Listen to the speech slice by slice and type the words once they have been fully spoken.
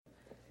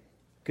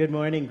Good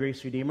morning,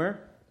 Grace Redeemer.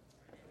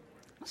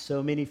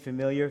 So many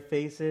familiar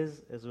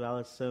faces as well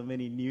as so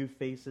many new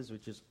faces,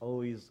 which is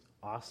always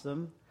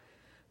awesome.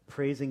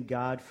 Praising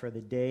God for the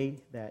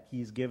day that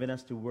He's given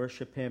us to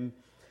worship Him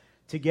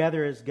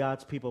together as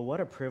God's people.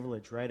 What a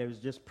privilege, right? I was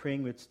just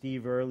praying with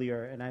Steve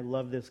earlier, and I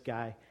love this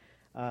guy.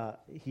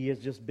 He has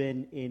just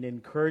been an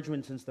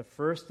encouragement since the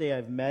first day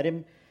I've met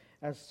him,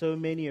 as so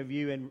many of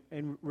you,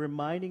 and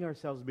reminding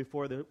ourselves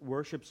before the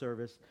worship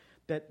service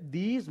that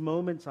these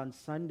moments on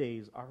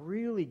Sundays are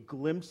really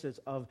glimpses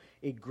of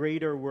a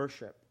greater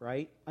worship,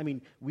 right? I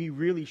mean, we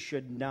really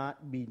should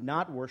not be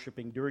not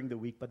worshiping during the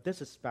week, but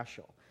this is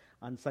special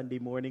on Sunday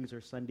mornings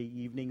or Sunday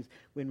evenings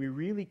when we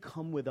really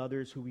come with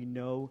others who we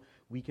know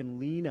we can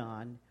lean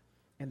on,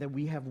 and that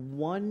we have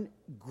one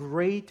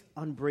great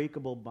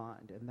unbreakable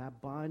bond, and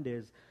that bond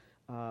is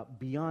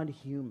beyond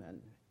human.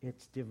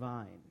 It's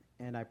divine.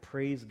 And I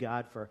praise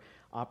God for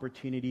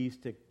opportunities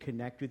to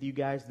connect with you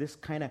guys. This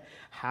kind of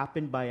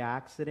happened by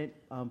accident.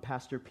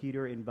 Pastor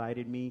Peter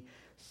invited me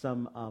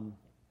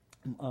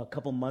a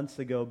couple months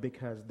ago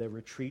because the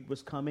retreat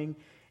was coming.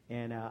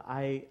 And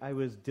I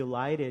was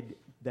delighted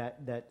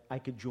that I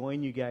could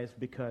join you guys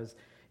because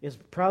it's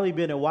probably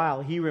been a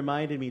while. He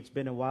reminded me it's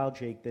been a while,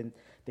 Jake,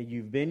 that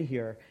you've been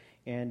here.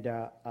 And,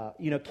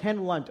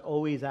 Ken Lunt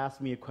always asks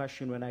me a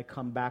question when I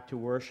come back to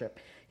worship.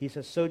 He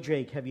says, "So,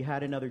 Jake, have you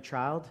had another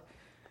child?"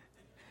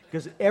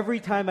 Because every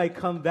time I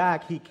come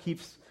back, he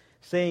keeps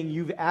saying,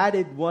 "You've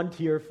added one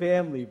to your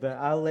family," but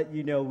I'll let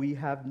you know we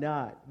have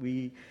not.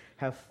 We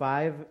have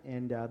 5,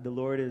 and the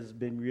Lord has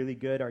been really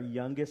good. Our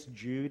youngest,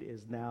 Jude,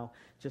 is now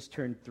just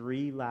turned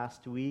 3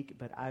 last week,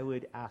 but I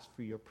would ask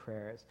for your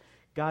prayers.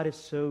 God is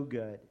so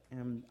good,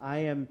 and I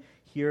am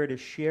here to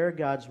share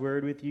God's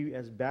word with you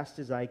as best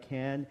as I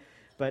can.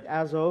 But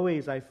as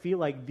always, I feel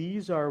like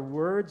these are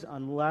words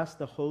unless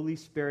the Holy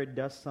Spirit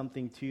does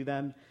something to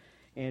them.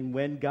 And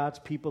when God's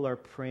people are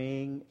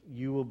praying,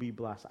 you will be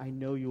blessed. I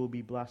know you will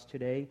be blessed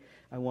today.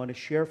 I want to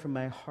share from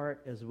my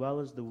heart as well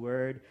as the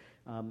word.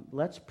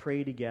 Let's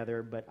pray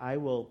together, but I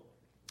will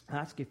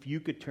ask if you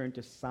could turn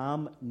to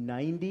Psalm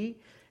 90.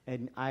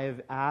 And I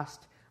have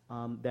asked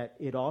that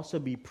it also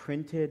be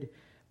printed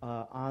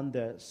on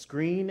the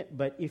screen.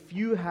 But if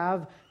you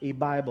have a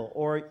Bible,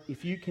 or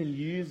if you can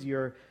use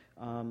your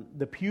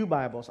the Pew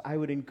Bibles, I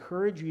would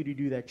encourage you to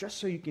do that just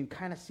so you can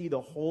kind of see the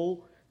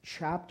whole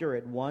chapter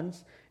at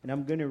once, and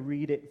I'm going to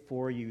read it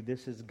for you.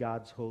 This is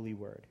God's holy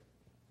word.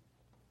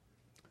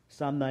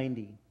 Psalm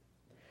 90.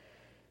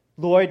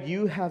 Lord,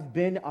 you have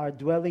been our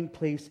dwelling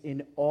place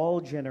in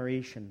all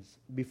generations,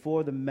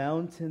 before the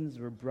mountains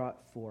were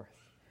brought forth,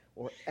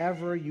 or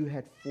ever you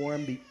had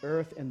formed the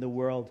earth and the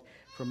world.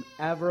 From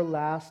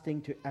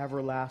everlasting to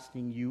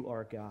everlasting you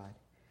are God.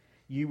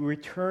 You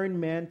return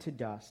man to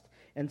dust,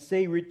 and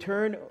say,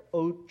 "Return,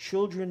 O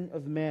children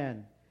of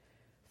man.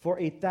 For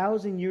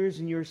 1,000 years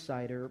in your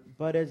sight are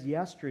but as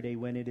yesterday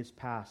when it is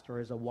past, or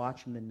as a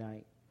watch in the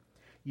night.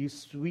 You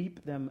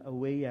sweep them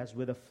away as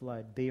with a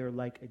flood. They are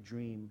like a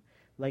dream,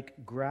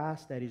 like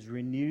grass that is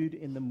renewed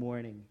in the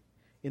morning.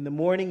 In the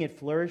morning it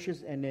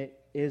flourishes and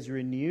it is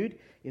renewed.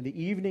 In the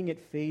evening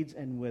it fades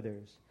and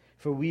withers.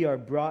 For we are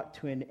brought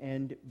to an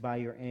end by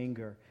your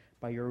anger.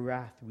 By your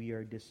wrath we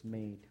are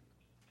dismayed."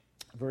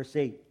 Verse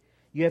 8.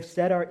 You have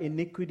set our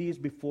iniquities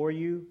before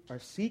you, our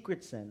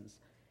secret sins,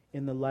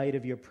 in the light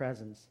of your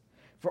presence.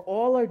 For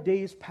all our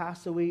days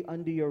pass away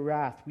under your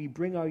wrath. We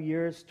bring our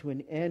years to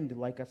an end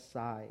like a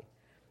sigh.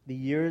 The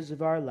years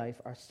of our life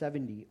are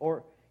 70,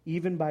 or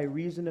even by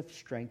reason of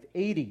strength,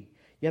 80.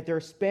 Yet their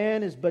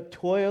span is but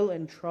toil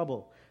and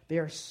trouble. They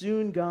are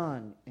soon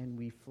gone, and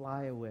we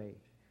fly away.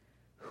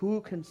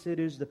 Who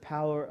considers the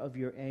power of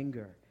your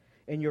anger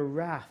and your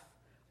wrath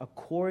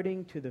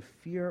according to the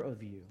fear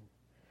of you?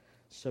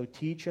 So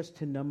teach us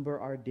to number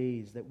our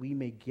days, that we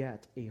may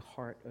get a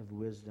heart of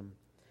wisdom.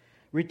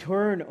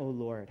 Return, O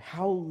Lord.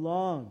 How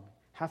long?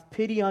 Have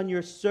pity on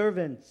your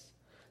servants.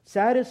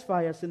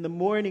 Satisfy us in the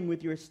morning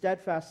with your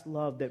steadfast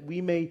love, that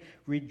we may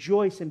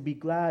rejoice and be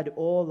glad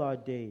all our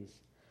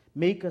days.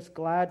 Make us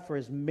glad for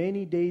as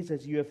many days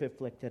as you have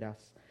afflicted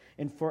us,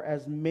 and for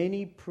as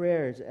many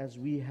prayers as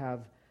we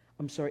have,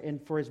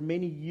 and for as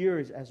many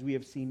years as we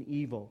have seen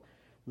evil.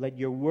 Let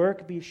your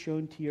work be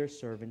shown to your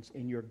servants,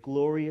 and your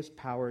glorious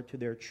power to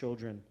their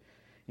children.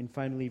 And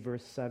finally,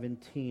 verse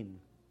 17.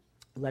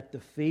 Let the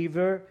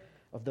favor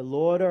of the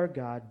Lord our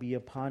God be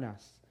upon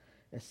us.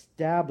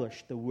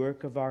 Establish the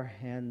work of our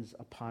hands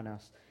upon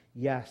us.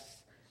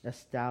 Yes,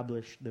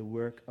 establish the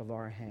work of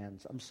our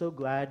hands. I'm so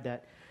glad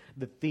that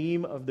the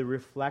theme of the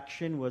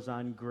reflection was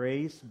on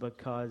grace,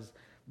 because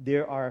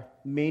there are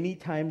many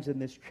times in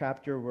this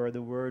chapter where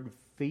the word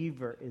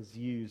favor is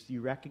used. You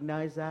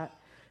recognize that?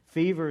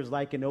 Favor is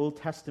like an Old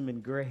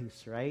Testament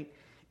grace, right?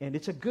 And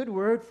it's a good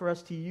word for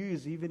us to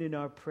use even in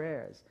our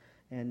prayers.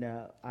 And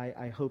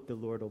I hope the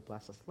Lord will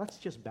bless us. Let's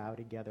just bow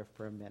together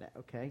for a minute,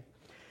 okay?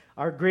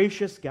 Our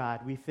gracious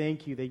God, we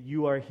thank you that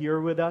you are here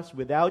with us.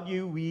 Without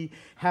you, we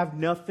have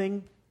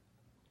nothing.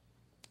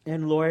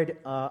 And Lord,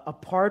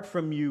 apart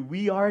from you,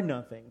 we are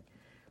nothing.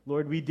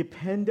 Lord, we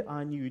depend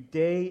on you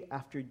day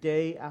after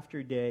day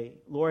after day.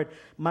 Lord,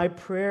 my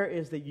prayer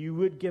is that you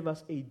would give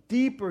us a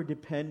deeper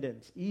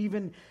dependence,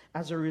 even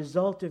as a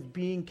result of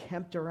being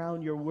camped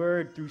around your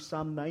word through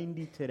Psalm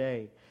 90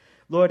 today.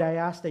 Lord, I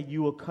ask that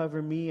you will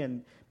cover me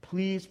and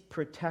please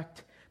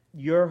protect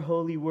your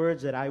holy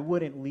words, that I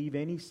wouldn't leave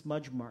any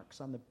smudge marks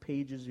on the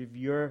pages of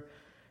your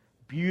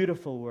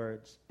beautiful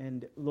words.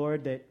 And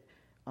Lord, that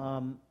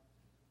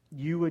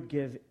you would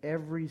give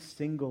every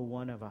single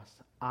one of us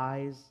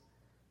eyes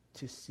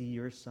to see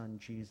your Son,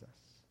 Jesus.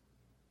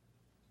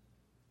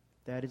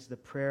 That is the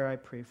prayer I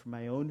pray for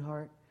my own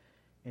heart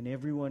and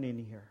everyone in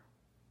here.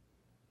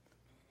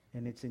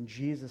 And it's in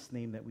Jesus'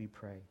 name that we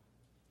pray.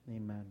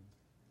 Amen.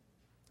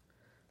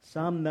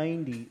 Psalm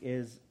 90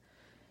 is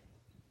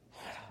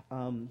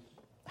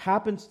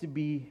happens to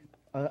be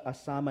a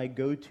psalm I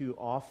go to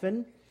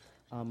often.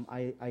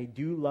 I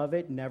do love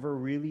it, never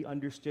really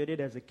understood it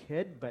as a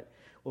kid, but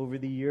over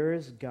the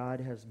years, God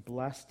has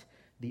blessed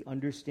the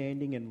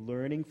understanding and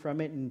learning from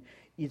it. And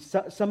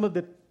some of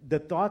the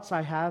thoughts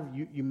I have,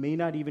 you may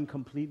not even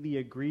completely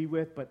agree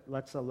with, but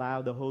let's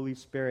allow the Holy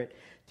Spirit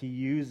to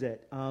use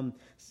it.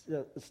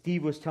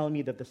 Steve was telling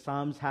me that the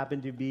Psalms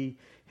happen to be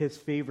his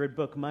favorite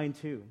book. Mine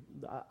too.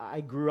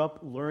 I grew up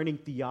learning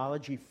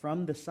theology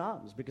from the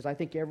Psalms because I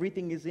think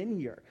everything is in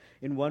here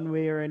in one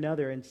way or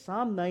another. And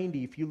Psalm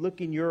 90, if you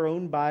look in your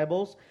own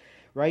Bibles,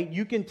 right,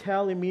 you can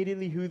tell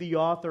immediately who the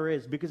author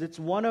is because it's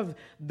one of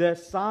the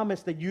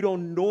psalmists that you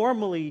don't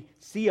normally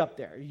see up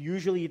there.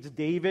 Usually it's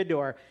David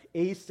or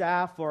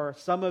Asaph or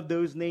some of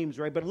those names,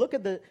 right? But look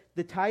at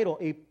the title,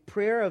 A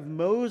Prayer of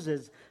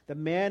Moses, the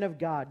Man of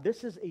God.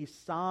 This is a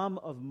psalm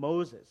of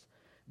Moses,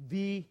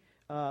 the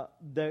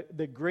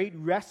great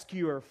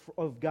rescuer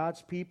of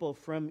God's people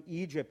from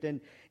Egypt.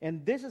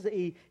 And this is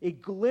a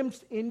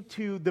glimpse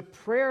into the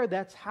prayer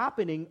that's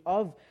happening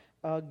of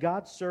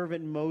God's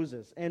servant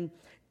Moses. And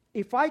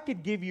if I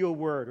could give you a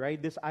word,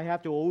 right, I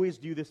have to always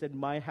do this at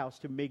my house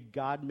to make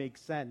God make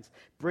sense,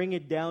 bring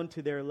it down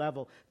to their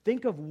level.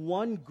 Think of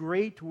one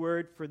great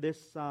word for this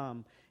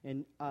psalm,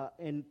 and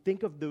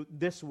think of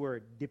this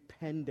word,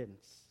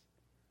 dependence.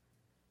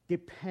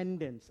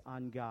 Dependence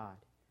on God.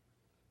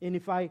 And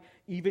if I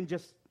even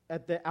just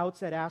at the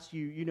outset ask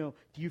you,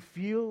 do you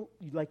feel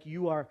like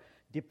you are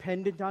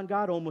dependent on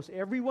God? Almost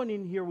everyone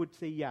in here would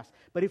say yes.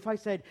 But if I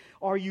said,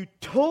 are you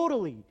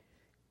totally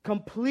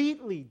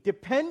completely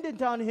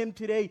dependent on Him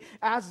today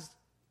as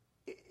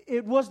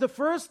it was the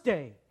first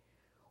day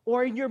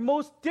or in your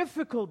most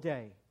difficult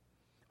day?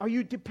 Are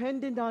you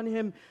dependent on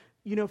Him,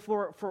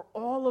 for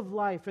all of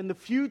life and the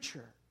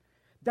future?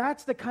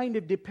 That's the kind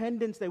of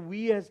dependence that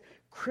we as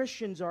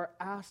Christians are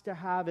asked to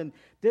have, and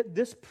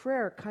this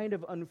prayer kind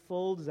of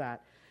unfolds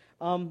that.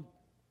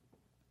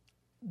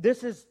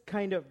 This is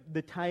kind of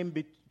the time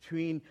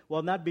between,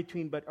 well, not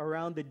between, but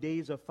around the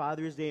days of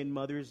Father's Day and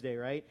Mother's Day,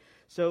 right?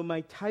 So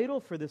my title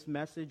for this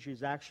message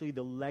is actually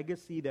The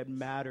Legacy That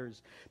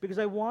Matters, because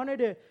I wanted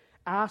to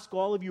ask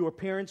all of you, or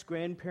parents,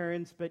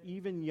 grandparents, but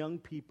even young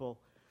people,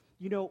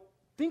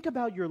 think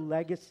about your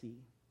legacy.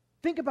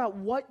 Think about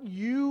what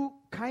you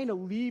kind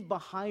of leave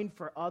behind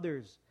for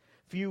others.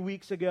 A few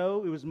weeks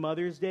ago, it was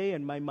Mother's Day,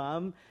 and my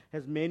mom,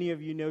 as many of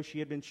you know,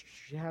 she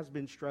has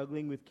been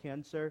struggling with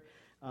cancer.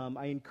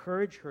 I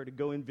encourage her to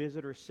go and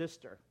visit her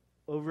sister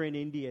over in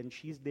India, and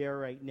she's there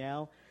right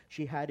now.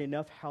 She had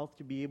enough health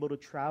to be able to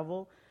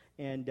travel,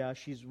 and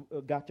she's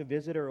got to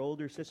visit her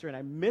older sister, and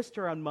I missed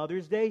her on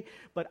Mother's Day,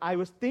 but I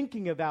was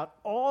thinking about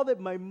all that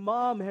my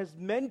mom has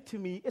meant to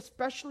me,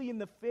 especially in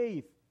the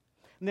faith.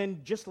 And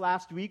then just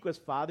last week was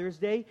Father's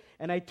Day,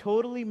 and I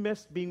totally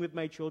missed being with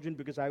my children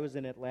because I was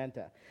in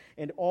Atlanta.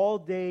 And all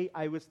day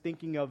I was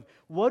thinking of,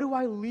 what do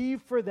I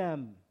leave for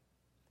them?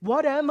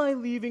 What am I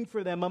leaving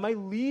for them? Am I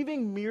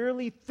leaving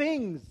merely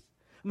things?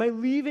 Am I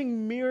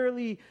leaving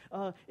merely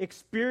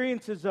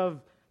experiences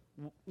of,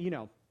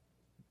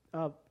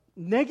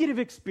 negative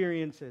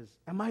experiences?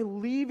 Am I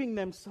leaving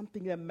them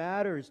something that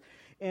matters?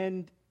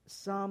 And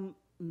Psalm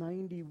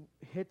 90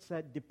 hits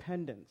that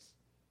dependence.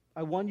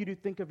 I want you to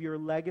think of your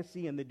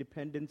legacy and the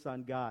dependence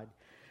on God.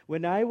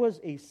 When I was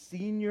a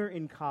senior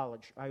in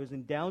college, I was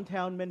in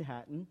downtown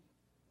Manhattan.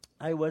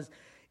 I was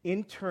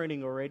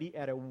interning already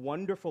at a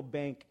wonderful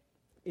bank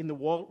in the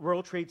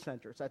World Trade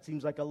Center. So that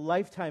seems like a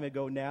lifetime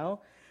ago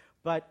now.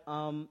 But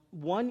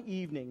one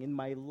evening in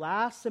my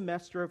last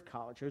semester of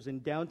college, I was in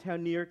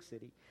downtown New York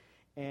City,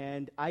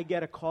 and I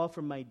get a call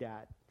from my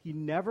dad. He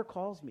never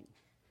calls me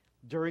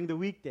during the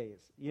weekdays.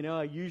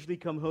 I usually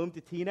come home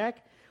to Teaneck,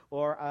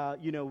 or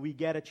we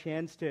get a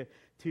chance to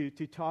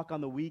talk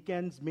on the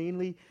weekends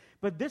mainly.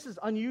 But this is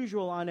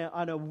unusual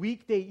on a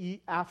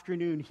weekday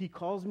afternoon. He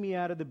calls me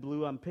out of the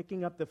blue. I'm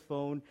picking up the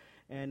phone,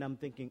 and I'm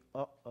thinking,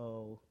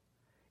 uh-oh,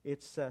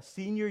 it's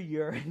senior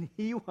year, and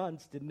he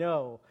wants to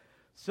know.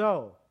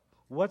 So,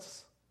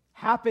 what's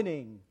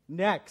happening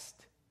next,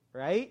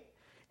 right?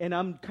 And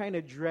I'm kind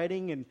of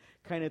dreading and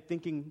kind of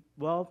thinking,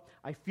 well,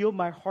 I feel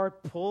my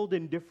heart pulled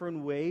in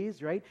different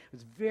ways, right? I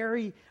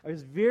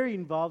was very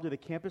involved with a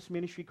campus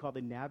ministry called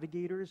the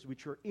Navigators,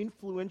 which were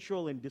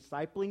influential in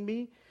discipling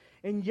me.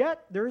 And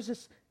yet, there's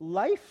this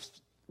life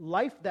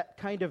that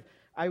kind of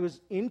I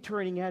was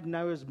interning at and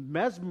I was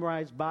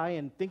mesmerized by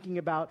and thinking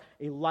about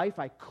a life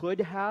I could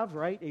have,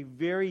 right? A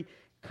very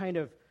kind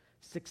of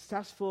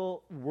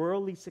successful,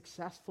 worldly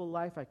successful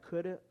life I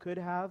could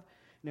have.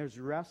 And I was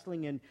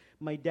wrestling, and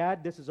my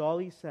dad, this is all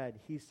he said.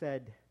 He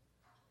said,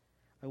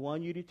 I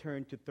want you to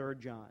turn to 3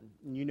 John.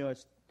 And you know,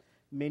 as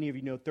many of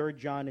you know, 3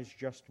 John is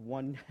just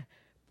one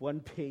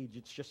page.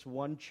 It's just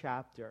one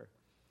chapter.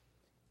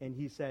 And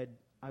he said,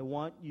 I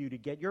want you to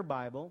get your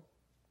Bible.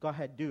 Go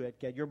ahead, do it.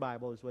 Get your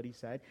Bible is what he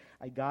said.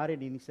 I got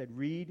it, and he said,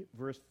 read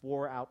verse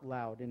 4 out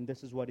loud. And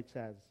this is what it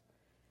says.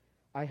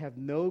 I have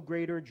no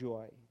greater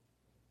joy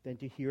than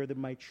to hear that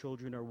my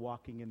children are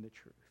walking in the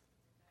truth.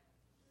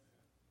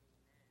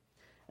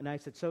 And I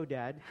said, so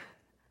Dad,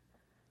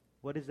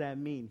 what does that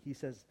mean? He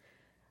says,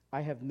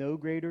 I have no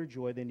greater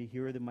joy than to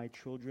hear that my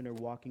children are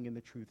walking in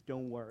the truth.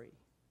 Don't worry.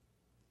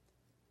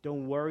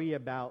 Don't worry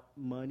about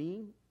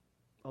money,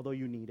 although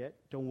you need it.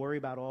 Don't worry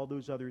about all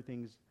those other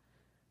things.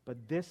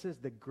 But this is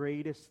the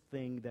greatest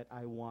thing that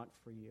I want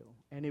for you.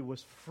 And it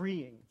was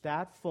freeing.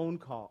 That phone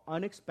call,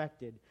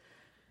 unexpected,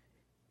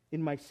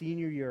 in my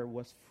senior year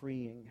was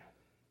freeing.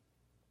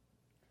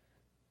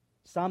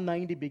 Psalm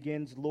 90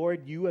 begins,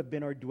 Lord, you have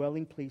been our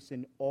dwelling place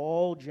in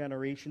all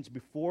generations.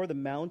 Before the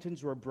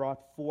mountains were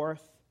brought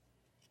forth,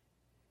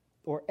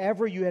 or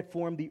ever you had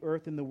formed the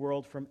earth and the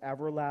world, from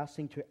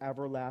everlasting to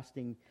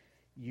everlasting,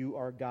 you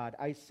are God.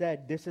 I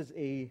said this is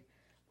a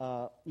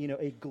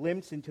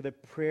glimpse into the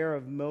prayer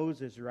of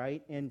Moses,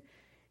 right? And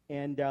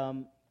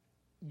that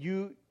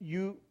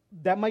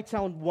might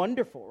sound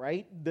wonderful,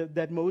 right?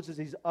 That Moses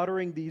is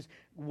uttering these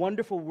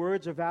wonderful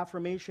words of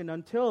affirmation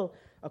until,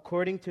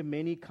 according to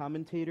many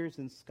commentators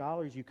and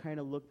scholars, you kind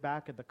of look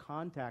back at the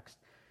context.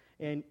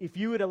 And if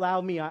you would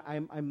allow me,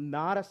 I'm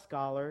not a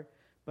scholar,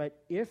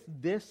 but if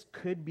this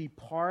could be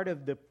part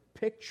of the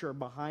picture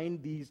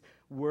behind these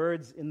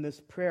words in this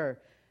prayer,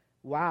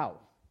 wow.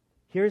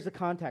 Here's the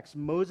context.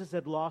 Moses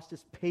had lost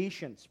his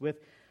patience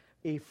with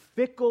a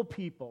fickle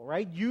people,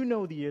 right? You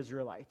know the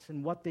Israelites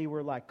and what they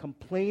were like,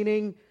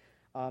 complaining.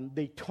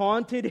 They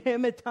taunted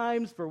him at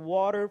times for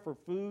water, for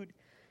food.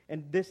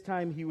 And this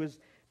time he was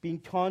being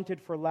taunted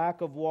for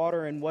lack of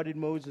water. And what did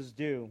Moses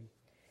do?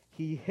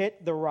 He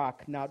hit the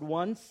rock, not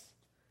once,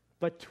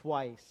 but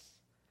twice.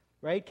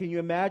 Right? Can you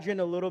imagine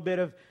a little bit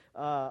of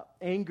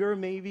anger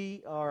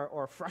maybe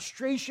or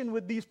frustration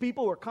with these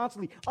people who are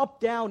constantly up,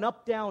 down,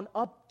 up, down,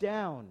 up,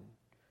 down.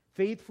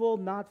 Faithful,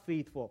 not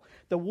faithful.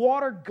 The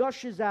water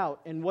gushes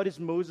out, and what is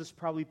Moses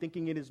probably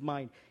thinking in his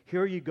mind?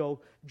 Here you go,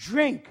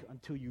 drink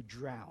until you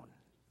drown.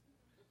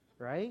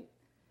 Right?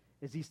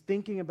 As he's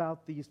thinking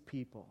about these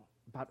people,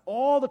 about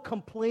all the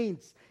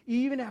complaints,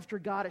 even after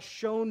God has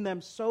shown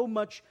them so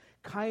much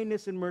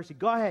kindness and mercy.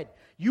 Go ahead.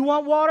 You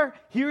want water?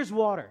 Here's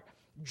water.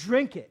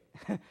 Drink it,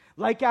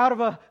 like out of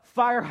a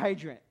fire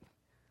hydrant,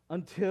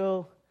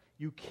 until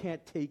you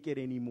can't take it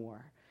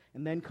anymore.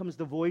 And then comes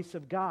the voice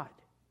of God.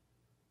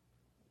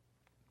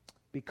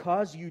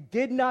 Because you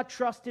did not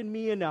trust in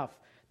me enough,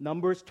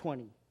 Numbers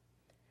 20.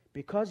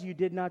 Because you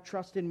did not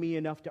trust in me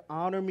enough to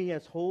honor me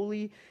as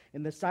holy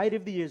in the sight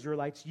of the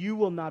Israelites, you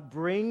will not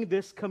bring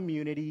this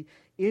community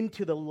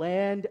into the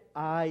land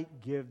I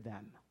give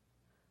them.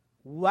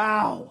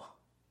 Wow.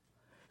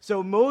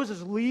 So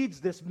Moses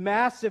leads this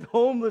massive,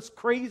 homeless,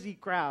 crazy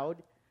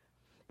crowd,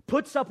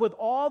 puts up with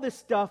all this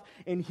stuff,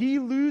 and he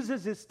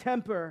loses his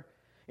temper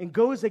and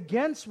goes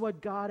against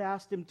what God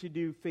asked him to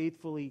do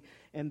faithfully.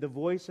 And the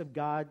voice of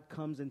God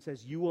comes and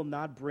says, you will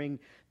not bring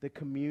the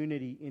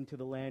community into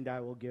the land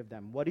I will give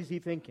them. What is he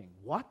thinking?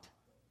 What?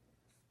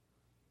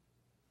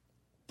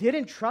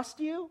 Didn't trust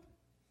you?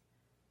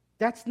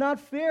 That's not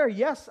fair.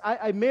 Yes,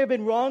 I may have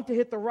been wrong to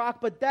hit the rock,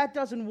 but that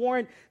doesn't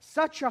warrant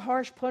such a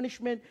harsh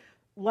punishment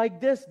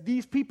like this.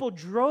 These people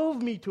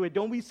drove me to it.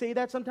 Don't we say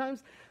that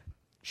sometimes?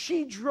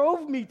 She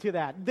drove me to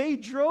that. They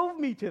drove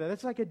me to that.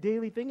 That's like a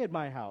daily thing at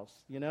my house,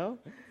 you know?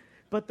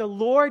 But the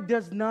Lord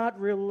does not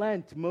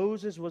relent.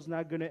 Moses was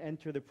not going to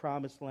enter the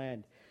promised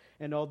land.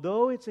 And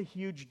although it's a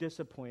huge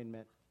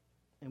disappointment,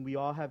 and we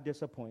all have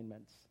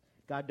disappointments,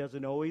 God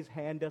doesn't always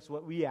hand us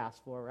what we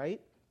ask for, right?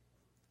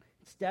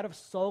 Instead of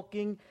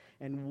sulking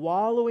and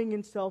wallowing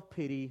in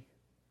self-pity,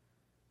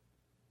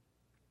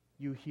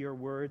 you hear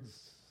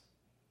words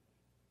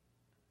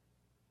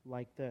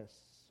like this.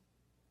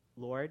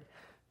 Lord,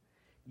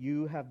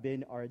 you have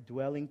been our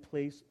dwelling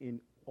place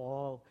in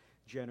all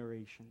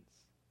generations.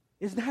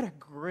 Isn't that a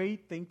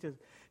great thing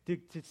to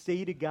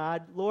say to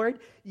God? Lord,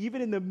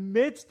 even in the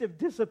midst of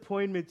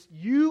disappointments,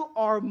 you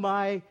are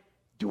my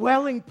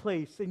dwelling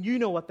place. And you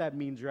know what that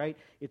means, right?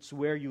 It's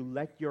where you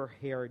let your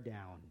hair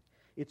down.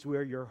 It's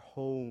where you're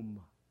home.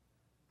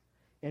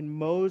 And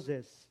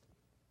Moses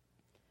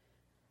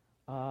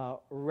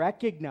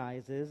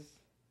recognizes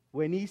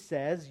when he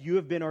says, you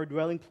have been our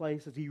dwelling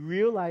places, he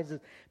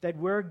realizes that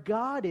where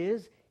God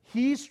is,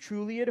 he's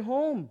truly at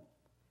home.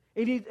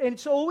 And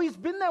it's always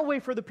been that way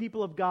for the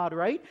people of God,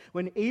 right?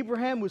 When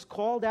Abraham was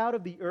called out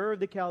of the Ur of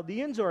the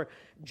Chaldeans, or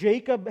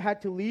Jacob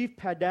had to leave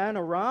Padan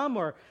Aram,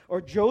 or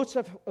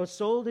Joseph was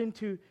sold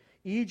into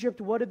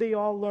Egypt, what did they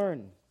all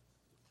learn?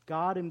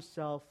 God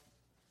himself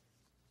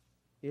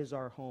is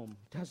our home.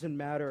 Doesn't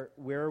matter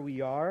where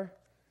we are.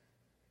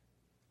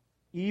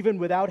 Even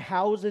without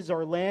houses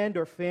or land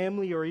or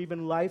family or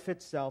even life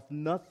itself,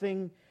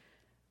 nothing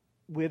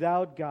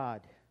without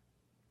God.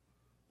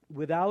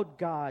 Without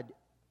God,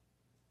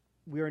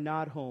 we are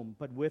not home,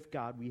 but with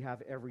God, we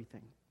have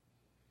everything.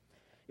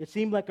 It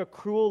seemed like a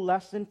cruel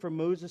lesson for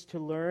Moses to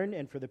learn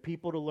and for the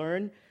people to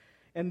learn.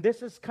 And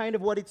this is kind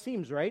of what it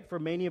seems, right? For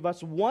many of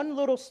us, one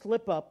little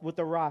slip up with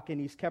a rock,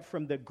 and he's kept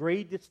from the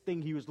greatest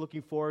thing he was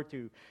looking forward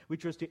to,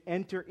 which was to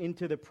enter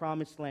into the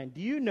promised land.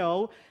 Do you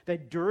know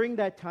that during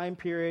that time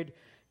period,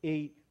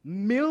 1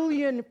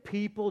 million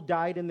people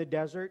died in the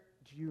desert?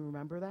 Do you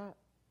remember that?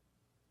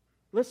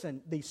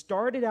 Listen, they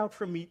started out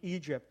from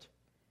Egypt,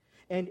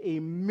 and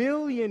 1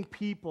 million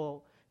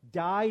people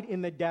died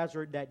in the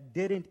desert that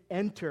didn't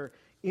enter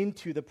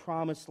into the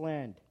promised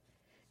land.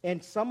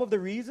 And some of the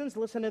reasons,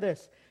 listen to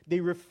this,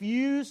 they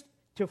refused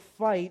to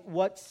fight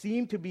what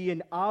seemed to be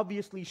an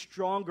obviously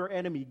stronger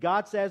enemy.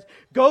 God says,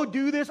 go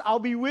do this, I'll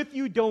be with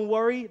you, don't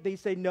worry. They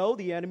say, no,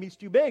 the enemy's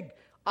too big.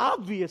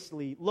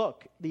 Obviously,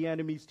 look, the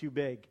enemy's too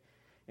big.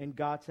 And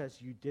God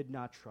says, you did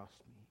not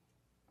trust me.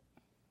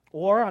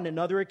 Or on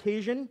another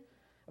occasion,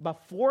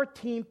 about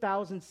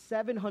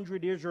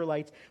 14,700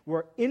 Israelites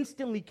were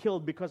instantly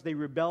killed because they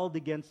rebelled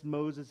against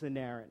Moses and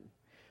Aaron.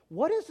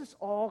 What does this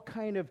all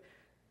kind of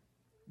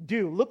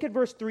do? Look at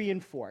verse 3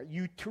 and 4.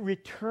 You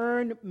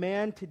return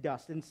man to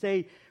dust and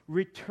say,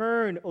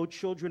 return, O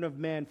children of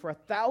man, for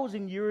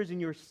 1,000 years in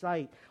your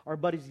sight are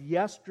but as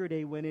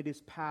yesterday when it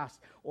is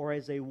past, or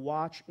as a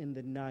watch in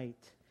the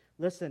night.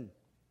 Listen,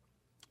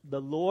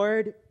 the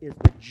Lord is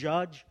the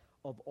judge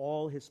of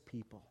all his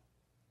people.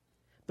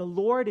 The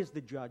Lord is the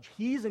judge.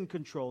 He's in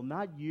control,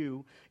 not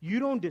you. You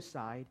don't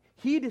decide.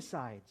 He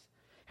decides.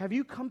 Have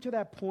you come to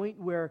that point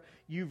where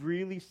you've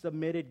really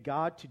submitted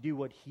God to do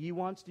what he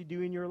wants to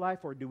do in your life?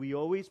 Or do we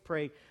always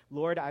pray,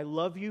 Lord, I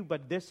love you,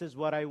 but this is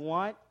what I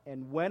want,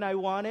 and when I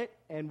want it,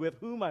 and with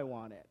whom I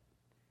want it?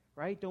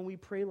 Right? Don't we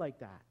pray like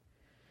that?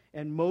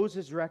 And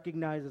Moses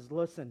recognizes,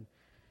 listen,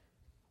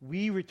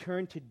 we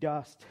return to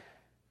dust.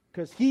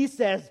 Because he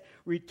says,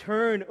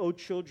 return, O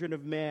children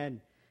of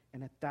man,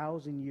 and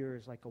 1,000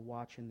 years like a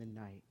watch in the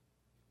night.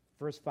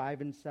 Verse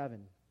 5 and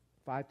 7.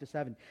 5 to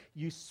 7.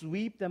 You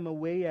sweep them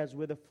away as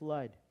with a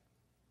flood.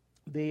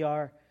 They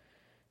are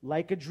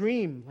like a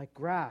dream, like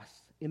grass.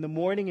 In the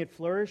morning it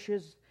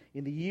flourishes.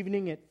 In the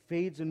evening it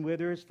fades and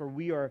withers. For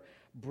we are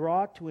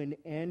brought to an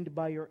end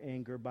by your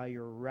anger. By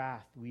your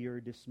wrath we are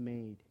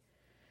dismayed.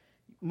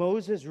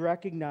 Moses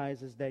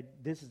recognizes that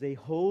this is a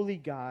holy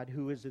God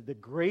who is the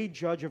great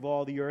judge of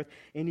all the earth.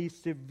 And he's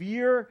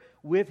severe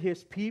with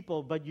his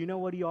people. But you know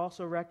what he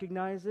also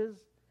recognizes?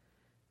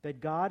 That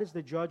God is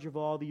the judge of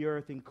all the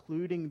earth,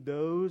 including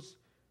those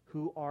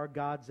who are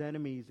God's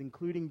enemies,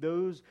 including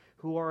those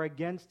who are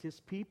against his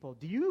people.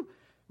 Do you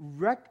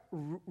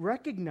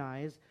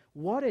recognize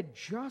what had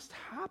just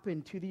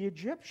happened to the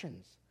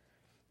Egyptians?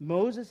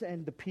 Moses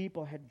and the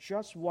people had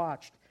just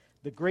watched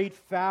the great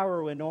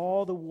Pharaoh and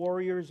all the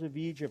warriors of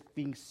Egypt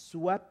being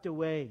swept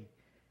away,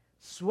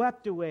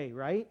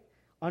 right,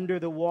 under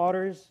the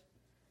waters.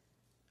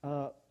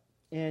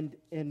 And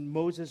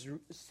Moses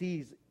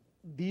sees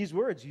these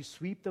words, you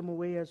sweep them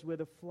away as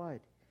with a flood.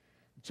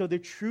 So the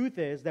truth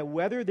is that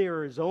whether they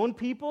are his own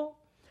people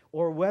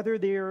or whether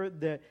they are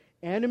the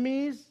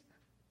enemies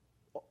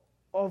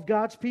of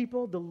God's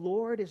people, the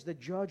Lord is the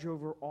judge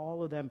over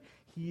all of them.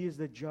 He is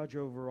the judge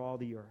over all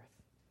the earth.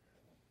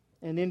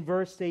 And in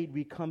verse 8,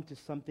 we come to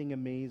something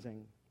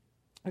amazing.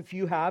 If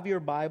you have your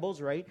Bibles,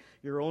 right,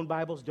 your own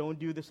Bibles, don't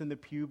do this in the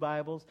pew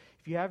Bibles.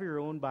 If you have your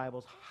own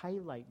Bibles,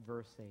 highlight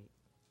verse 8,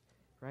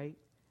 right?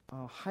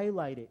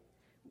 Highlight it.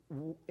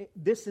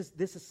 This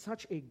is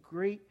such a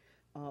great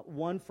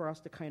one for us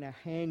to kind of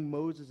hang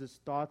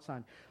Moses' thoughts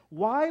on.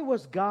 Why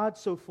was God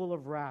so full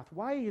of wrath?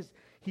 Why is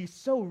he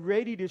so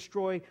ready to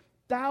destroy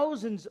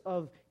thousands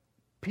of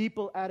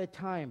people at a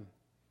time?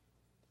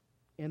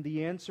 And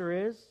the answer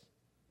is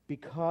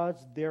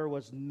because there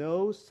was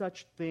no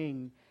such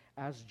thing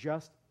as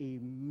just a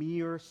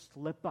mere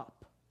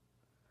slip-up.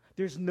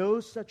 There's no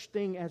such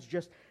thing as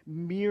just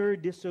mere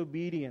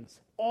disobedience.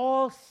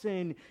 All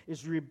sin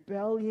is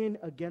rebellion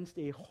against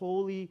a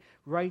holy,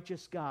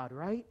 righteous God,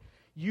 right?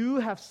 You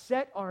have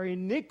set our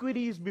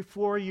iniquities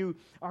before you,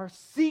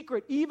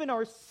 even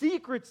our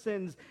secret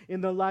sins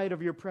in the light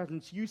of your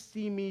presence. You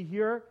see me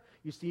here.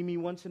 You see me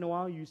once in a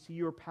while. You see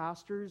your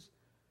pastors.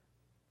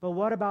 But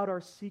what about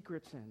our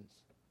secret sins?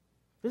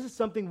 This is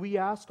something we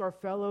ask our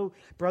fellow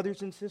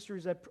brothers and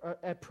sisters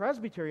at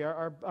Presbytery,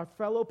 our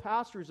fellow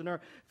pastors and our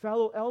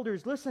fellow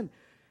elders. Listen,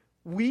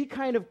 we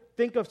kind of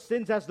think of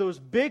sins as those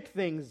big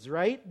things,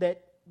 right,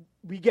 that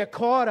we get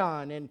caught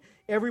on and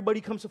everybody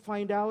comes to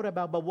find out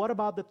about. But what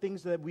about the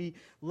things that we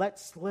let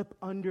slip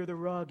under the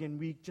rug and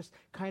we just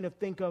kind of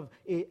think of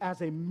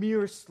as a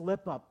mere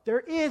slip-up?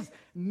 There is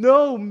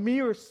no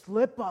mere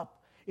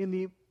slip-up in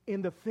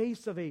the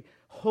face of a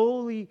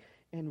holy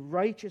and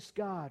righteous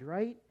God,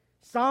 right?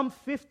 Psalm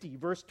 50,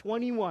 verse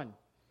 21.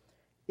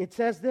 It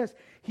says this,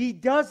 he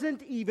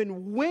doesn't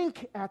even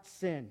wink at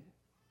sin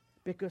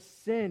because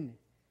sin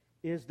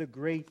is the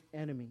great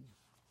enemy.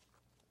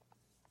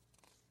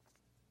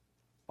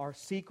 Our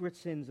secret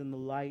sins in the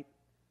light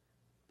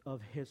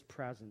of his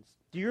presence.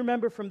 Do you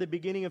remember from the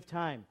beginning of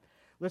time?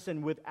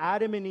 Listen, with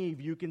Adam and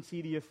Eve, you can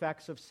see the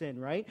effects of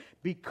sin, right?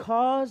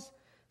 Because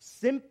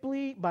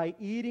simply by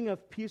eating a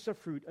piece of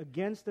fruit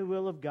against the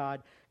will of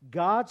God,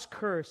 God's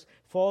curse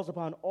falls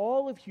upon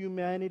all of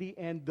humanity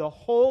and the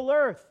whole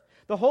earth.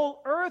 The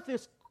whole earth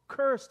is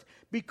cursed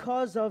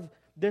because of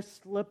this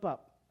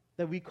slip-up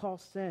that we call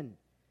sin.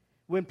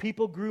 When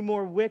people grew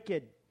more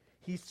wicked,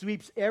 he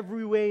sweeps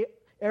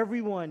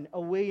everyone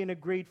away in a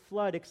great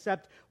flood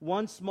except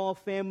one small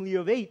family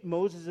of 8,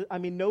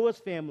 Noah's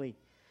family.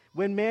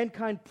 When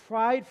mankind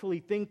pridefully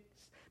thinks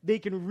they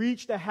can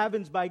reach the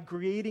heavens by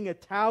creating a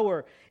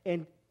tower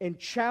and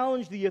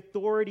challenge the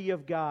authority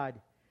of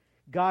God,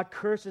 God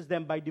curses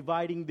them by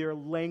dividing their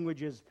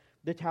languages,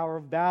 the Tower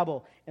of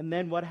Babel. And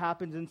then what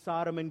happens in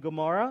Sodom and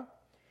Gomorrah?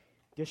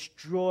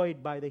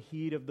 Destroyed by the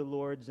heat of the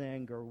Lord's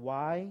anger.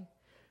 Why?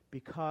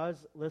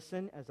 Because,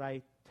 listen, as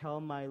I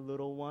tell my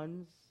little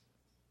ones,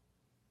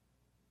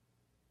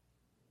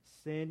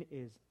 sin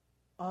is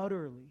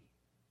utterly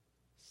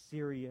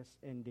serious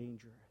and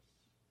dangerous.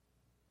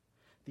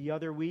 The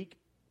other week,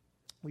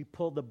 we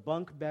pulled the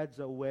bunk beds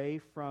away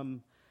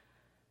from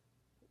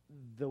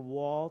the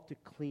wall to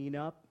clean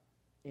up,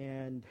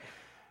 and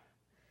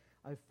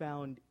I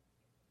found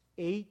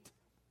 8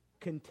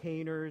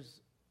 containers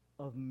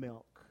of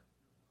milk.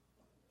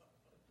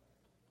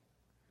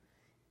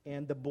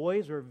 And the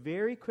boys were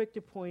very quick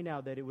to point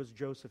out that it was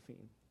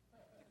Josephine,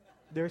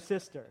 their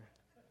sister.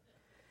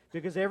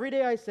 Because every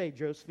day I say,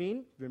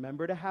 Josephine,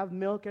 remember to have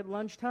milk at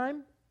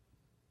lunchtime?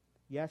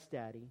 Yes,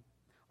 Daddy.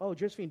 Oh,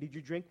 Josephine, did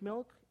you drink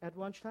milk at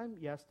lunchtime?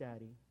 Yes,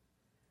 Daddy.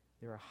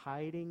 They were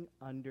hiding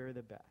under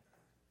the bed.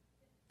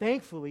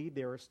 Thankfully,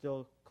 they were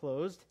still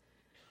closed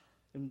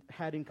and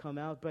hadn't come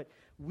out. But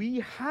we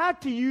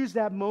had to use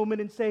that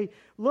moment and say,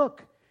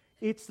 look,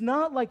 it's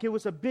not like it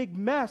was a big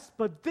mess,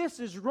 but this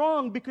is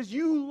wrong because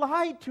you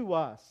lied to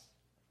us.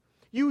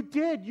 You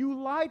did. You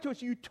lied to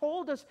us. You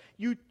told us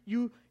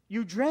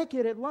you drank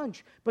it at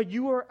lunch, but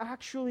you are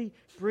actually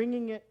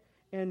bringing it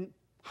and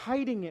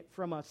hiding it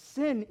from us.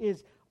 Sin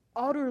is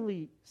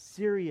utterly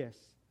serious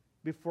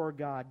before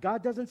God.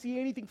 God doesn't see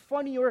anything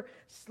funny or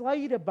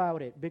slight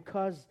about it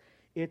because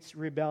it's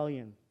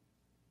rebellion.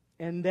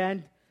 And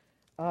then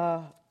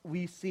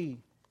we see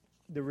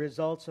the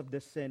results of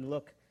this sin.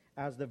 Look,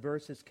 as the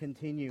verses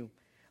continue,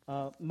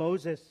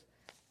 Moses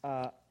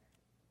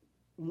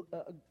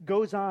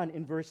goes on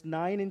in verse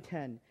 9 and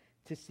 10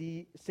 to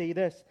say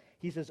this.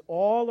 He says,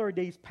 all our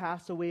days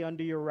pass away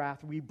under your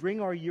wrath. We bring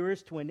our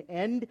years to an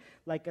end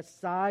like a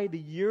sigh. The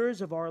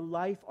years of our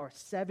life are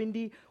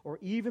 70, or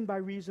even by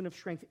reason of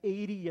strength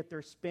 80, yet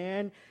their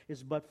span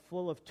is but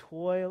full of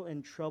toil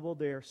and trouble.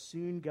 They are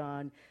soon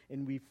gone,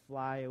 and we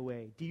fly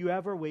away. Do you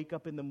ever wake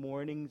up in the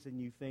mornings and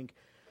you think,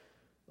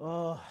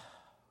 oh,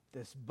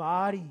 this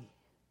body,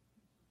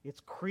 it's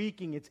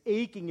creaking, it's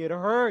aching, it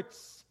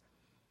hurts,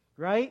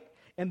 right?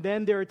 And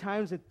then there are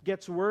times it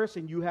gets worse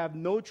and you have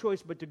no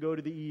choice but to go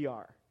to the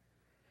ER.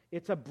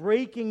 It's a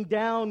breaking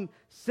down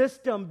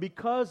system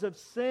because of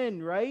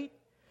sin, right?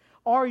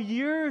 Our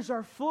years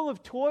are full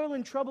of toil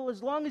and trouble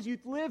as long as you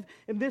live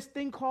in this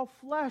thing called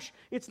flesh.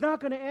 It's not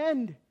going to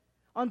end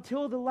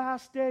until the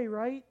last day,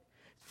 right?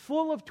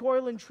 Full of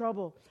toil and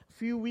trouble. A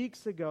few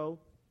weeks ago,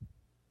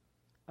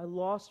 I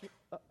lost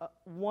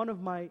one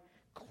of my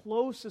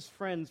closest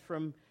friends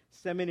from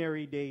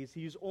seminary days.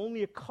 He was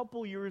only a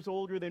couple years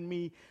older than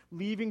me,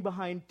 leaving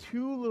behind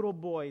 2 little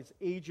boys,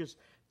 ages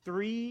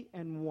 3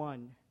 and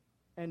 1.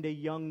 And a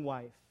young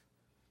wife.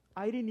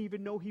 I didn't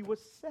even know he was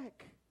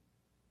sick.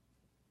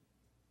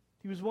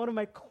 He was one of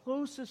my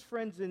closest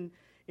friends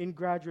in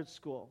graduate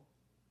school.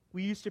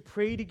 We used to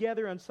pray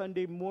together on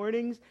Sunday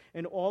mornings,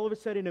 and all of a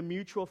sudden a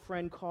mutual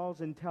friend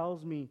calls and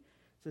tells me,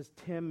 says,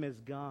 Tim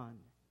is gone.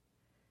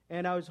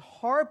 And I was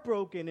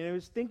heartbroken, and I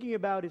was thinking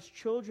about his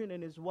children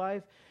and his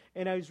wife,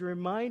 and I was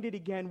reminded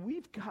again,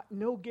 we've got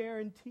no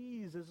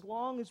guarantees as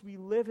long as we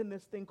live in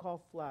this thing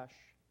called flesh.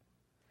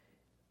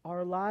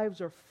 Our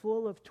lives are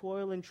full of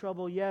toil and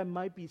trouble. Yeah, it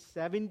might be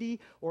 70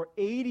 or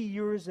 80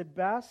 years at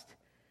best.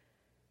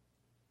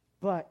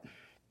 But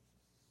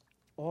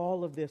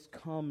all of this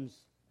comes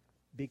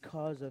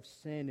because of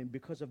sin and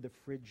because of the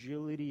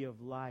fragility of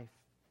life.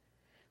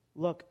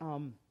 Look,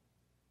 I'm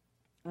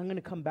going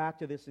to come back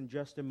to this in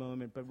just a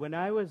moment. But when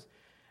I was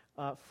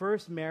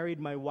first married,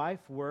 my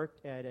wife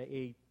worked at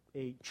a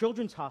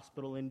children's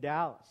hospital in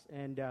Dallas.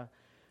 And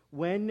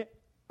when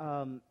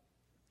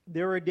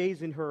there were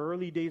days in her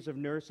early days of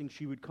nursing,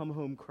 she would come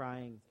home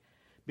crying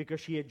because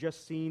she had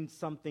just seen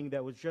something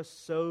that was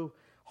just so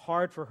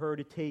hard for her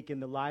to take in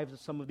the lives of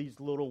some of these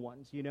little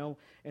ones, you know.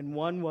 And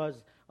one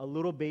was a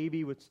little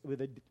baby with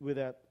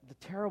the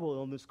terrible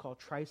illness called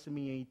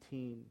trisomy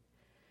 18.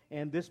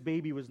 And this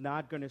baby was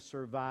not going to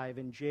survive.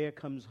 And Jaya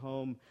comes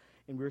home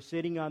and we're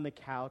sitting on the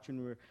couch,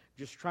 and we're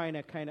just trying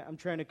to I'm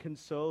trying to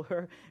console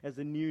her as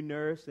a new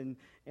nurse, and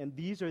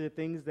these are the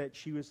things that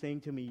she was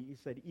saying to me. He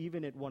said,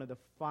 even at one of the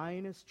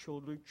finest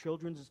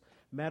children's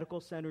medical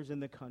centers in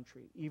the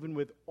country, even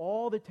with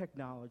all the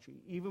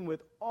technology, even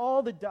with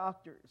all the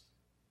doctors,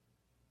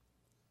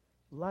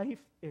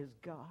 life is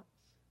God's.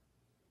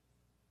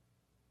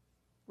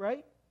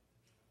 Right?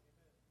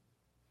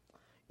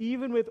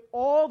 Even with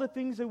all the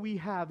things that we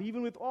have,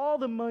 even with all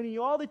the money,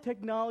 all the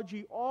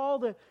technology, all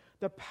the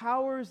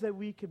powers that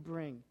we could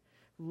bring,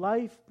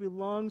 life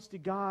belongs to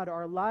God.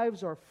 Our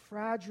lives are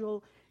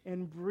fragile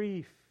and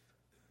brief.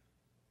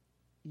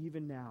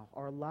 Even now,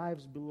 our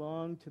lives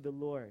belong to the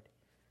Lord.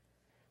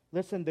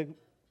 Listen, the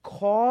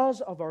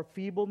cause of our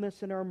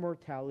feebleness and our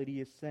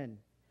mortality is sin.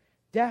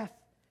 Death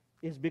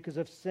is because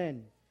of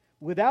sin.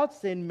 Without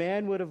sin,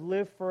 man would have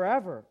lived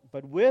forever.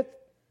 But with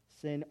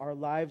sin, our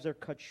lives are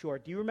cut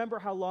short. Do you remember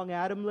how long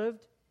Adam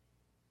lived?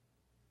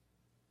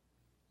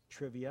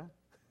 Trivia.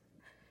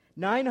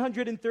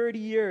 930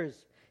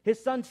 years.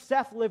 His son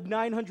Seth lived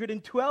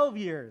 912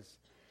 years.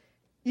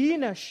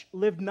 Enosh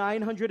lived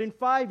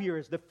 905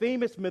 years. The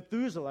famous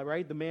Methuselah,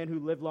 right? The man who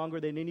lived longer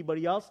than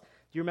anybody else.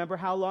 Do you remember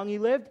how long he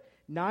lived?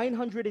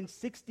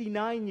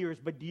 969 years.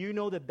 But do you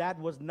know that that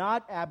was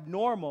not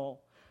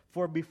abnormal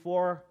for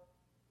before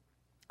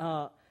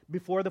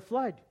the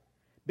flood?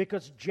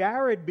 Because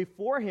Jared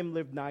before him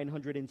lived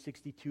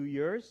 962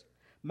 years.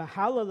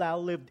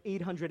 Mahalalel lived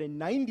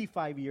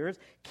 895 years.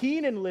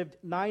 Kenan lived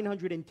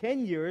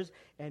 910 years.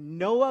 And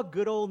Noah,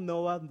 good old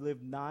Noah,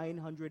 lived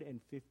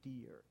 950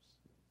 years.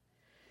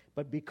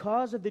 But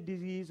because of the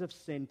disease of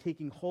sin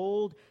taking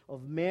hold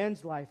of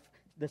man's life,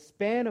 the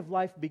span of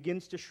life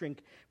begins to shrink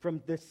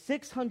from the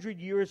 600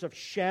 years of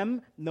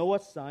Shem,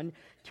 Noah's son,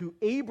 to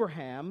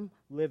Abraham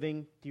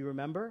living, do you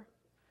remember?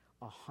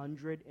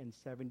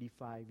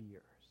 175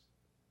 years.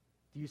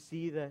 Do you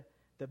see the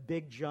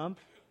big jump?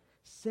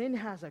 Sin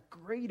has a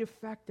great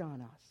effect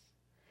on us.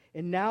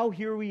 And now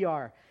here we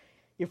are.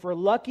 If we're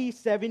lucky,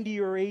 70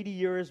 or 80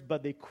 years,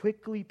 but they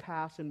quickly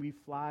pass and we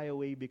fly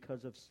away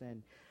because of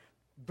sin.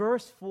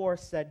 Verse 4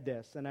 said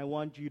this, and I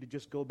want you to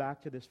just go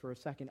back to this for a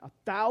second.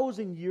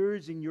 1,000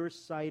 years in your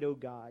sight, O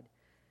God,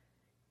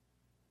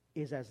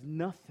 is as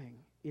nothing,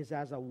 is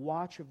as a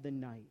watch of the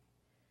night.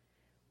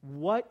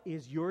 What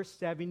is your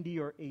 70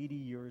 or 80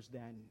 years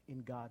then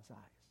in God's eyes?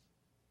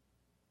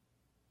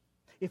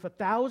 If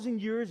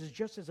 1,000 years is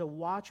just as a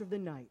watch of the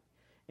night,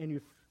 and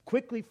it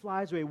quickly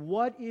flies away,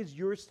 what is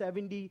your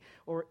 70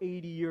 or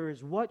 80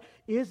 years? What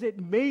is it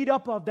made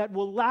up of that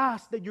will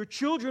last, that your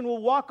children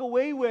will walk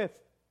away with?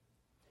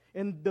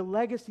 And the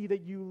legacy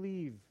that you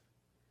leave.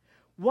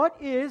 What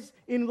is,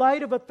 in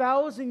light of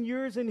 1,000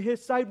 years in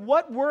His sight,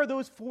 what were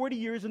those 40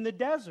 years in the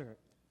desert?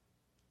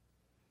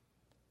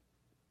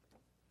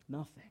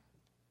 Nothing.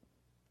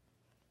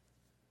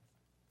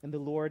 And the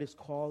Lord is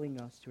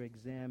calling us to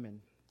examine.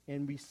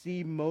 And we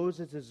see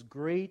Moses'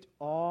 great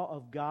awe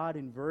of God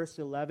in verse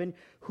 11.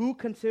 Who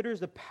considers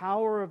the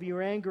power of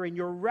your anger and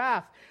your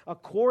wrath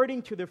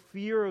according to the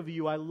fear of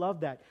you? I love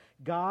that.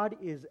 God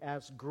is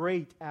as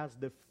great as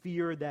the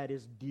fear that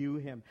is due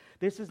Him.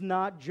 This is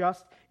not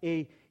just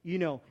a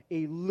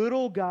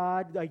little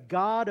God, a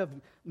God of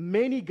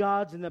many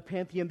gods in the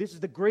pantheon. This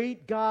is the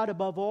great God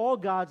above all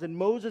gods. And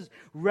Moses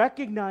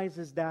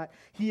recognizes that.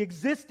 He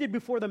existed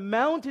before the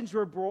mountains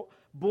were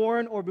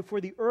born or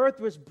before the earth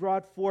was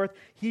brought forth.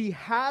 He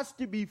has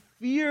to be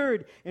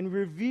feared and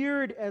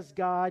revered as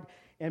God.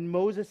 And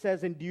Moses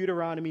says in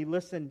Deuteronomy,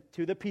 listen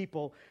to the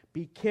people,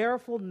 be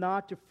careful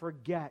not to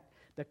forget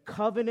the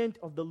covenant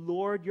of the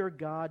Lord your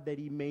God that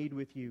He made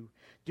with you.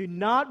 Do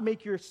not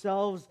make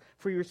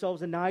for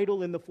yourselves an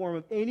idol in the form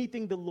of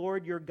anything the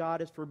Lord your God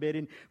has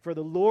forbidden. For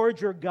the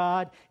Lord your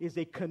God is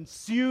a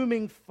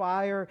consuming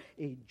fire,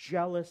 a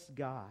jealous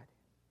God.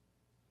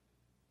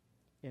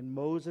 And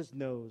Moses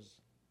knows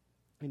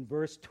in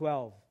verse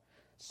 12,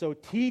 so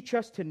teach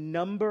us to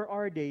number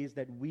our days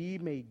that we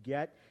may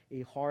get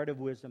a heart of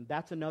wisdom.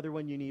 That's another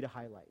one you need to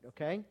highlight,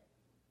 okay?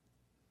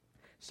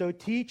 So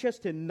teach us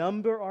to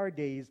number our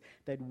days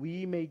that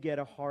we may get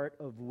a heart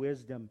of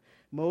wisdom.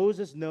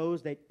 Moses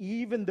knows that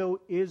even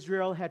though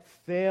Israel had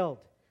failed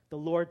the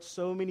Lord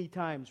so many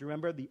times,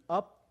 remember the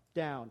up,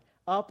 down,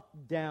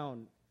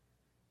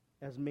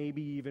 as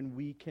maybe even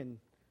we can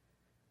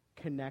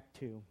connect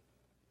to.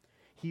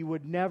 He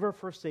would never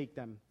forsake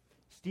them.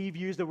 Steve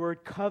used the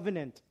word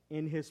covenant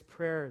in his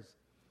prayers.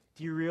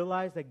 Do you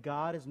realize that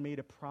God has made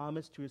a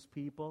promise to His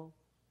people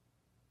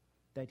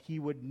that He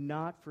would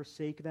not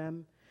forsake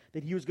them?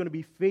 That He was going to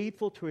be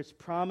faithful to His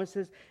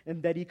promises,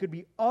 and that He could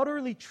be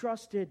utterly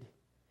trusted,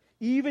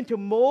 even to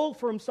mold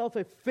for Himself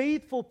a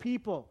faithful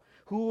people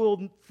who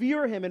will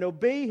fear Him and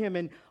obey Him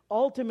and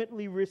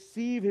ultimately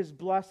receive His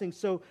blessing.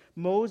 So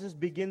Moses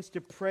begins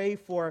to pray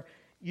for,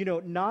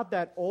 not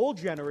that old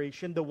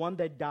generation, the one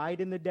that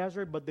died in the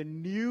desert, but the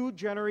new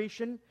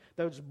generation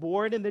that was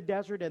born in the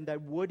desert and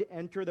that would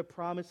enter the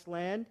promised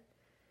land.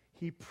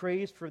 He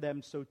prays for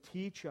them, so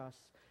teach us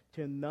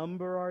to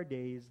number our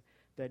days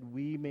that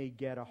we may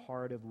get a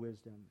heart of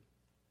wisdom.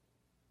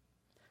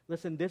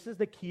 Listen, this is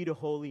the key to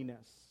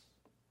holiness.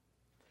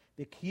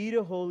 The key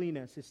to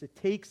holiness is to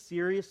take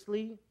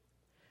seriously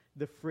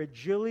the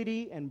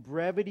fragility and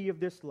brevity of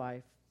this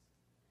life.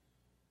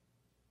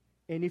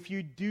 And if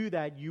you do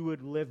that, you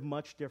would live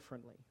much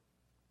differently.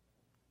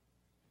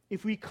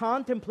 If we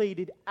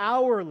contemplated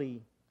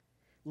hourly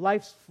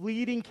life's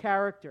fleeting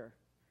character,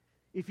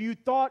 if you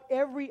thought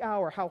every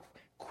hour how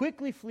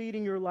quickly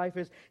fleeting your life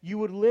is, you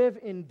would live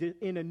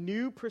in a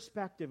new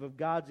perspective of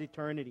God's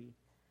eternity.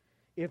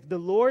 If the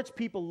Lord's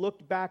people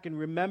looked back and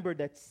remembered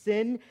that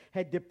sin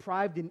had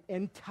deprived an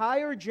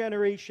entire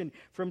generation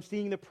from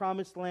seeing the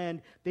promised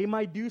land, they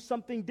might do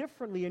something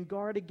differently and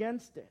guard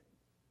against it,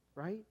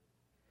 right?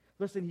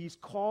 Listen, he's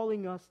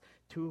calling us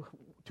to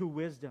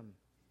wisdom.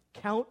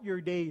 Count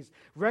your days.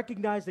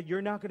 Recognize that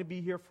you're not going to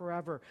be here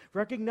forever.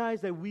 Recognize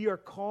that we are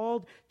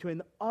called to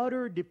an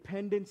utter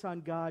dependence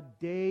on God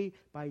day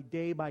by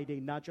day by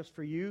day, not just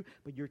for you,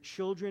 but your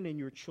children and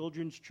your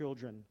children's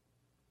children.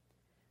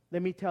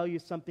 Let me tell you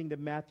something that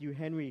Matthew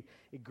Henry,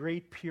 a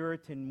great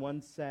Puritan,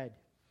 once said.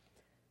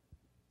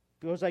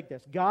 It goes like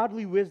this: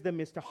 godly wisdom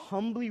is to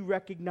humbly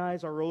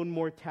recognize our own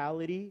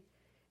mortality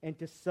and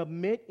to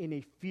submit in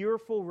a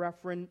fearful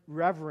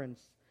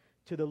reverence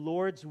to the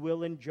Lord's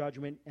will and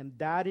judgment, and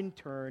that in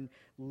turn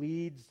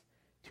leads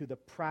to the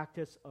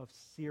practice of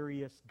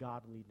serious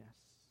godliness.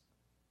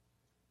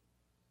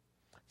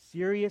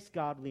 Serious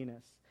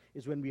godliness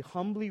is when we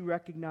humbly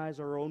recognize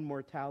our own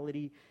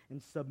mortality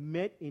and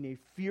submit in a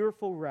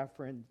fearful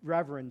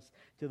reverence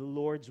to the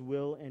Lord's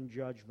will and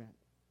judgment.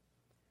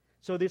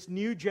 So this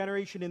new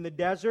generation in the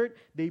desert,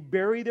 they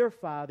bury their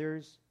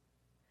fathers,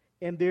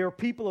 and they are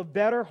people of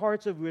better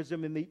hearts of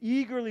wisdom, and they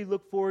eagerly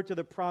look forward to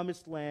the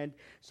promised land.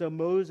 So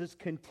Moses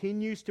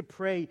continues to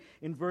pray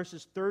in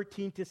verses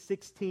 13 to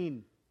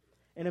 16.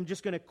 And I'm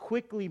just going to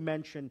quickly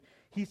mention,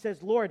 he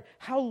says, Lord,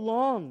 how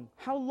long?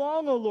 How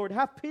long, O Lord?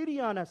 Have pity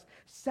on us.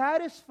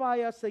 Satisfy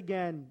us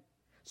again,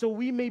 so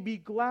we may be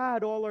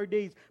glad all our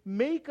days.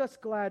 Make us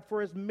glad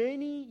for as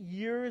many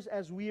years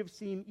as we have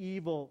seen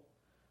evil.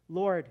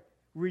 Lord,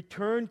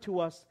 return to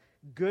us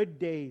good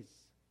days.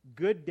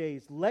 Good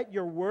days. Let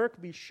your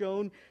work be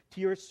shown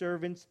to your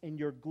servants and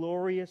your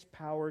glorious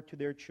power to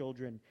their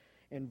children.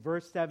 And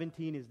verse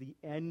 17 is the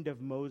end of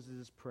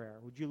Moses' prayer.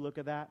 Would you look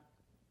at that?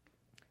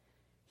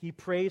 He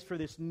prays for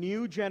this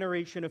new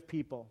generation of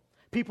people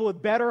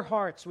with better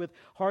hearts, with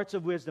hearts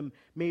of wisdom.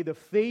 May the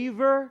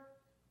favor,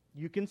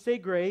 you can say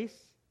grace,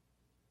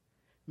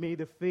 may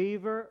the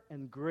favor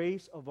and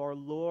grace of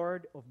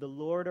the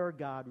Lord our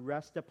God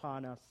rest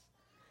upon us.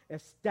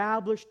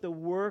 Establish the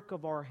work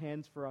of our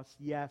hands for us.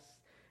 Yes,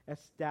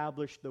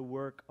 establish the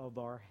work of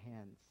our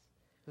hands.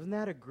 Isn't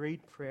that a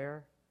great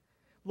prayer?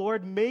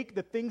 Lord, make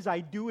the things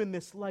I do in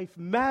this life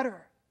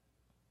matter.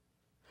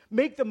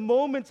 Make the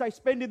moments I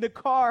spend in the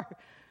car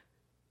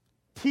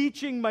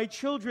teaching my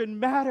children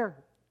matter.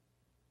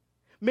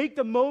 Make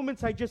the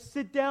moments I just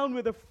sit down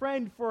with a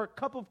friend for a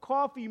cup of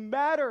coffee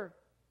matter.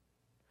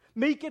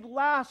 Make it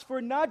last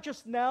for not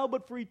just now,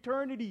 but for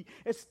eternity.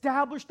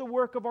 Establish the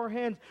work of our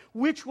hands.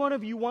 Which one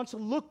of you wants to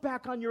look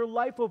back on your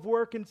life of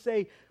work and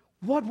say,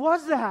 what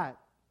was that?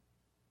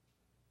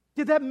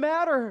 Did that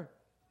matter?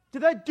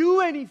 Did that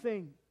do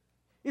anything?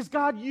 Is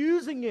God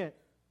using it?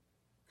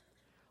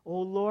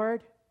 Oh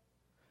Lord,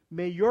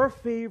 may your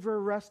favor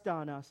rest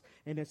on us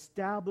and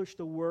establish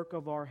the work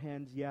of our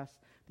hands. Yes,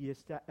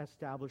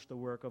 establish the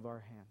work of our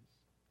hands.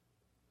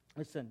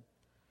 Listen,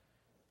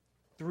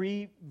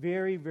 3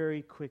 very,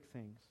 very quick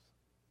things.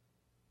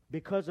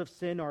 Because of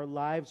sin, our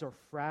lives are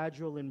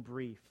fragile and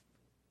brief.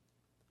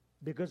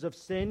 Because of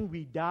sin,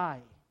 we die.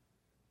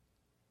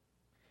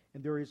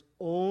 And there is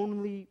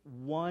only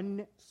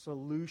one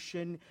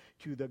solution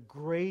to the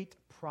great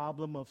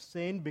problem of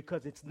sin,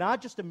 because it's not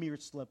just a mere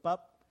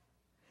slip-up.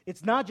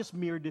 It's not just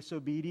mere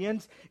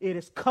disobedience. It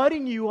is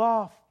cutting you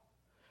off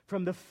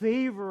from the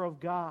favor of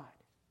God.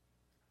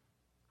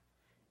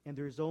 And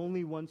there's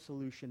only one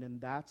solution,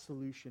 and that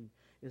solution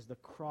is the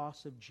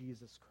cross of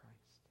Jesus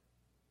Christ.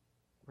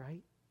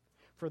 Right?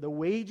 For the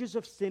wages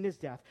of sin is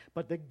death,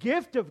 but the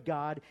gift of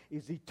God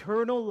is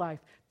eternal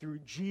life through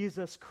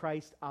Jesus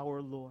Christ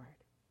our Lord.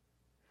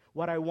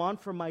 What I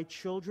want for my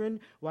children,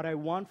 what I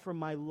want for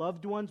my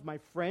loved ones, my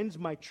friends,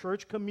 my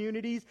church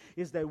communities,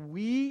 is that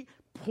we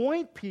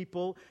point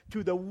people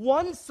to the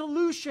one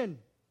solution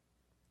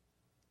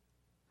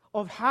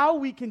of how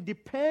we can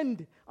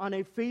depend on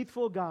a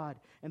faithful God,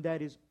 and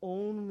that is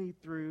only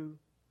through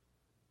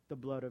the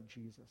blood of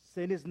Jesus.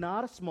 Sin is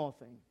not a small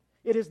thing.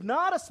 It is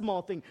not a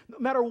small thing. No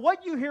matter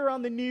what you hear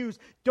on the news,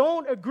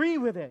 don't agree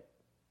with it.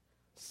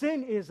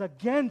 Sin is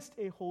against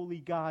a holy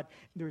God.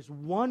 There's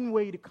one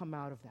way to come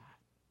out of that,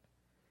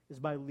 is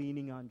by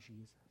leaning on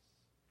Jesus.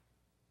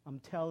 I'm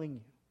telling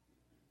you.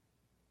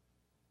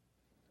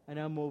 And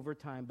I'm over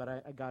time, but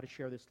I got to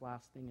share this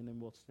last thing and then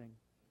we'll sing.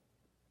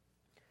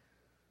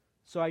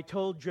 So I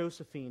told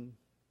Josephine,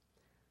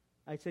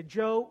 I said,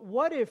 Joe,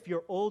 what if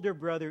your older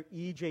brother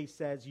EJ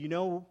says, you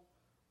know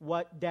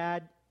what,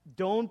 Dad,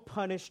 don't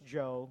punish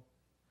Joe,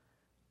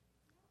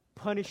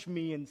 punish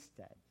me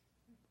instead.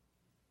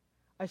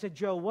 I said,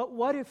 Joe,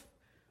 what if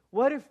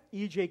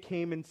EJ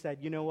came and said,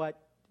 you know what,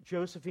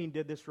 Josephine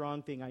did this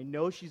wrong thing. I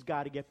know she's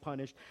got to get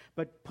punished,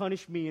 but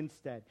punish me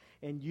instead.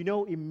 And you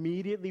know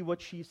immediately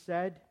what she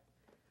said?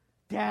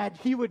 Dad,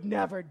 he would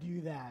never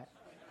do that.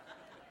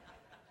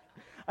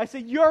 I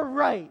said, you're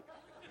right.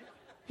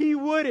 He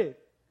wouldn't.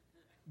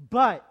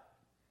 But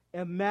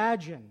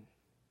imagine.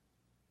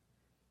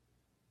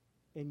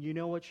 And you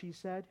know what she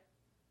said?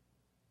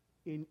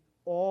 In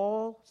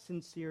all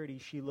sincerity,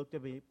 she looked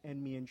at me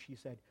and she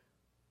said,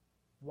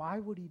 why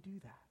would he do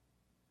that?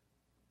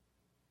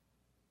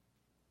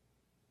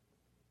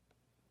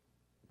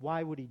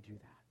 Why would he do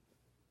that?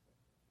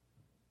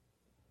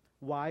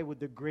 Why would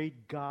the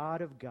great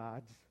God of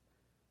gods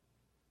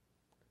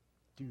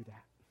do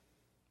that?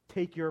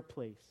 Take your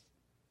place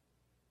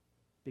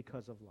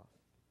because of love.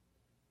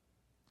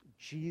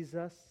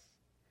 Jesus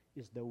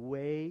is the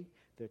way,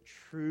 the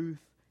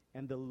truth,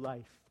 and the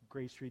life,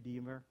 Grace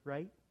Redeemer,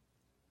 right?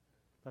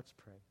 Let's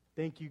pray.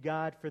 Thank you,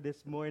 God, for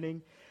this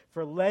morning,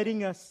 for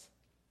letting us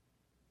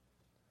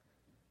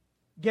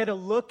get a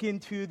look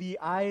into the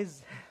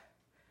eyes,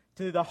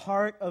 to the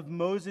heart of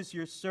Moses,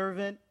 your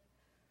servant.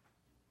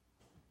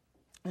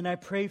 And I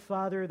pray,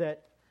 Father,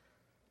 that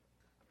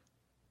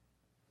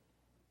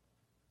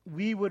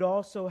we would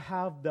also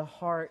have the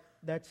heart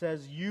that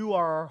says, you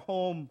are our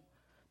home.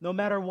 No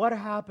matter what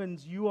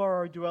happens, you are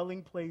our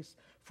dwelling place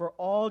for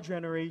all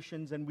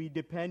generations, and we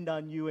depend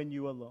on you and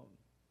you alone.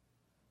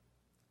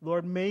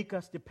 Lord, make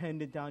us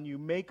dependent on you.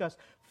 Make us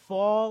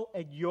fall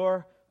at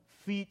your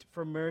feet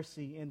for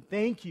mercy. And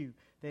thank you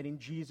that in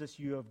Jesus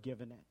you have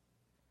given it.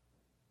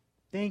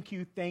 Thank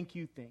you, thank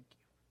you, thank you.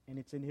 And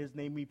it's in his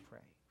name we pray.